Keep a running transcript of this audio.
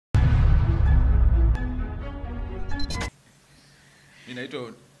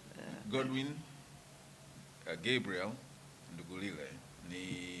Inaitwa Godwin Gabriel Ndugulile.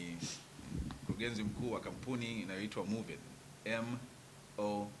 Ni mkurugenzi mkuu wa kampuni inayoitwa Moovn.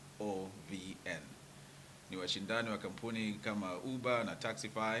 M-O-O-V-N. Ni washindani wa kampuni kama Uber na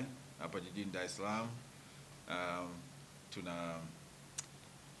Taxify hapa jijini Dar es Salaam. Tuna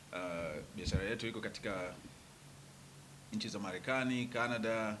biashara yetu iko katika nchi za Marekani,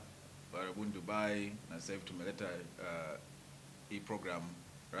 Canada, Arabuni, Dubai, na sasa hivi tumeleta hii program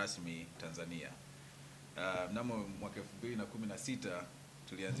rasmi Tanzania. Mnamo mwaka 2016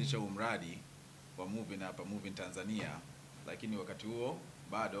 tulianzisha huu mradi wa Moovn hapa Moovn Tanzania, lakini wakati huo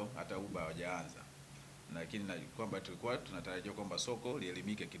bado hata Uber hawajaanza. Lakini kwamba tulikuwa tunatarajia kwamba soko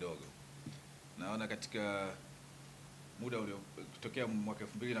lielimike kidogo. Naona katika muda uliotokea mwaka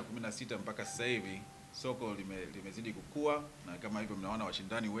 2016 mpaka sasa hivi soko limezidi kukua, na kama hivyo mnaona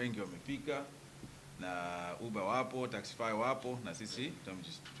washindani wengi wamefika, na Uber wapo, Taxify wapo, na sisi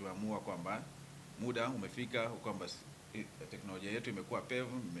tumeamua kwamba muda umefika kwamba teknolojia yetu imekuwa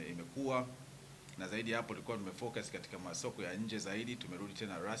pevu, imekuwa, na zaidi hapo tulikuwa tumefocus katika masoko ya nje zaidi. Tumerudi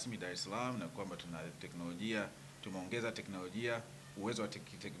tena rasmi Dar es Salaam, na kwamba tuna teknolojia, tumeongeza teknolojia, uwezo wa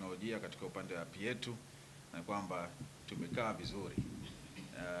teknolojia katika upande wa yetu, na kwamba tumekaa vizuri.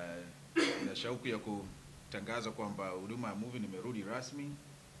 Na shauku ya kutangaza kwamba huduma ya Moovn imerudi rasmi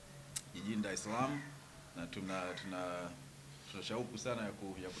jijini Dar es Salaam, na tuna shauku sana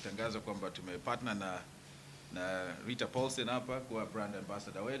ya kutangaza kwamba tumepartner na Rita hapa kuwa brand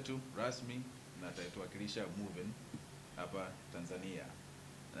ambassador wetu rasmi, na atatuwakilisha Moovn hapa Tanzania.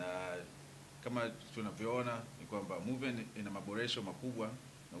 Na kama tunavyoona ni kwamba Moovn ina maboresho makubwa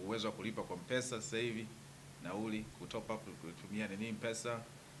na uwezo wa kulipa kwa M-Pesa sasa hivi, nauli, kutop up, kutumia M-Pesa,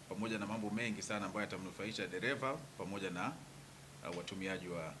 pamoja na mambo mengi sana ambayo yatamnufaisha dereva pamoja na watumiaji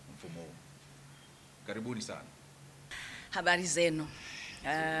wa mfumo huu. Karibuni sana. Habari zenu.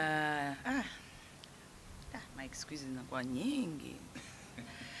 My excuse zinakuwa nyingi.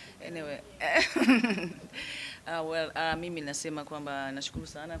 Anyway, mimi nasema kwamba nashukuru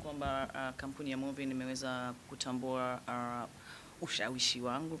sana kwamba kampuni ya Moovn imeweza kutambua ushawishi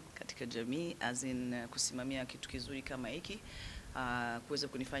wangu katika jamii, as in kusimamia kitu kizuri kama hiki, kuweza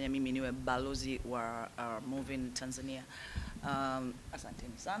kunifanya mimi niwe balozi wa Moovn Tanzania.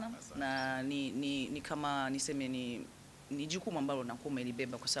 Asanteni sana. Asante. Na ni kama niseme ni jukumu ambalo nakuwa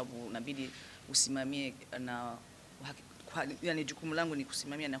umelibeba, kwa sababu inabidi usimamie, na yani jukumu langu ni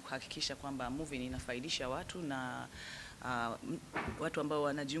kusimamia na kuhakikisha kwamba Moovn inafaidisha watu, na watu ambao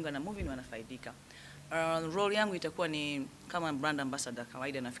wanajiunga na Moovn wanafaidika. Role yangu itakuwa ni kama brand ambassador.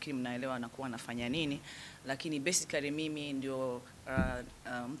 Kawaida nafikiri mnaelewa nakuwa nafanya nini, lakini basically mimi ndio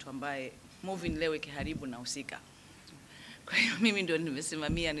mtu ambaye Moovn leo ikiharibu na usika. Kwa hiyo mimi ndio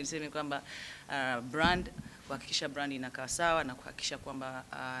nimesimamia, niseme kwamba brand, kuhakikisha brand inakaa sawa, na kuhakikisha kwamba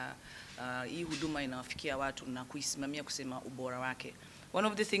hii huduma inawafikia watu, na kuisimamia kusema ubora wake. One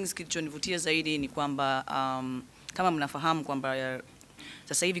of the things kilichonivutia zaidi ni kwamba kama mnafahamu kwamba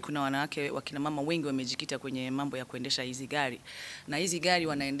sasa hivi kuna wanawake, wakina mama wengi wamejikita kwenye mambo ya kuendesha hizi gari, na hizi gari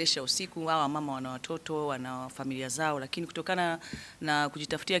wanaendesha usiku. Hawa mama wana watoto, wana familia zao, lakini kutokana na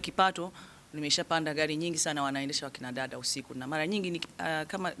kujitafutia kipato, nimeshapanda gari nyingi sana wanaendesha wakina dada usiku. Na mara nyingi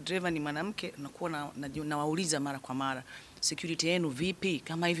kama driver ni mwanamke, nakuwa nawauliza mara kwa mara, security yenu vipi?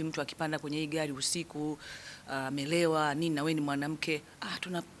 Kama hivi mtu akipanda kwenye hii gari usiku amelewa nini, na wewe ni mwanamke,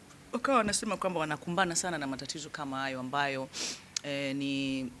 wakawa wanasema kwamba wanakumbana sana na matatizo kama hayo, ambayo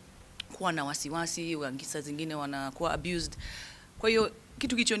ni kuwa na wasiwasi, wangisa zingine wanakuwa abused. Kwa hiyo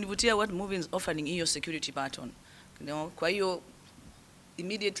kitu kilichonivutia what Moovn is offering hiyo security button, you know. Kwa hiyo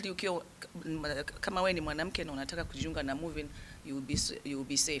immediately ukiwa kama wewe ni mwanamke na unataka kujiunga na Moovn, you will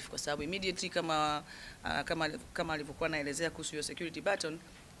be safe, kwa sababu immediately kama alivyokuwa naelezea kuhusu hiyo security button,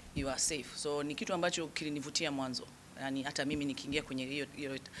 you are safe. So ni kitu ambacho kilinivutia mwanzo. Yani hata mimi nikiingia kwenye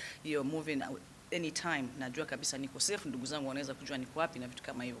hiyo Moovn anytime najua kabisa niko safe, ndugu zangu wanaweza kujua niko wapi na vitu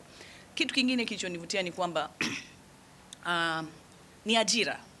kama hivyo. Kitu kingine kilichonivutia ni kwamba ni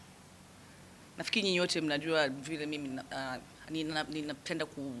ajira. Nafikiri nyinyi wote mnajua vile mimi ninapenda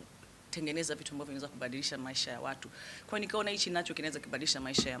kutengeneza vitu ambavyo vinaweza kubadilisha maisha ya watu. Kwa hiyo nikaona hichi nacho kinaweza kubadilisha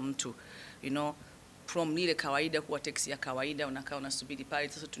maisha ya mtu, you know, from ile kawaida kuwa taxi ya kawaida unakaa unasubiri pale.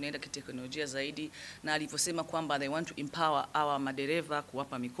 Sasa tunaenda kiteknolojia zaidi, na alivyosema kwamba they want to empower our madereva,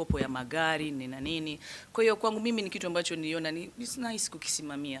 kuwapa mikopo ya magari na nini. Kwa hiyo kwangu mimi ni kitu ambacho niliona ni nice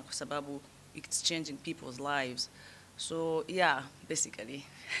kukisimamia, kwa sababu it's changing people's lives. So yeah, basically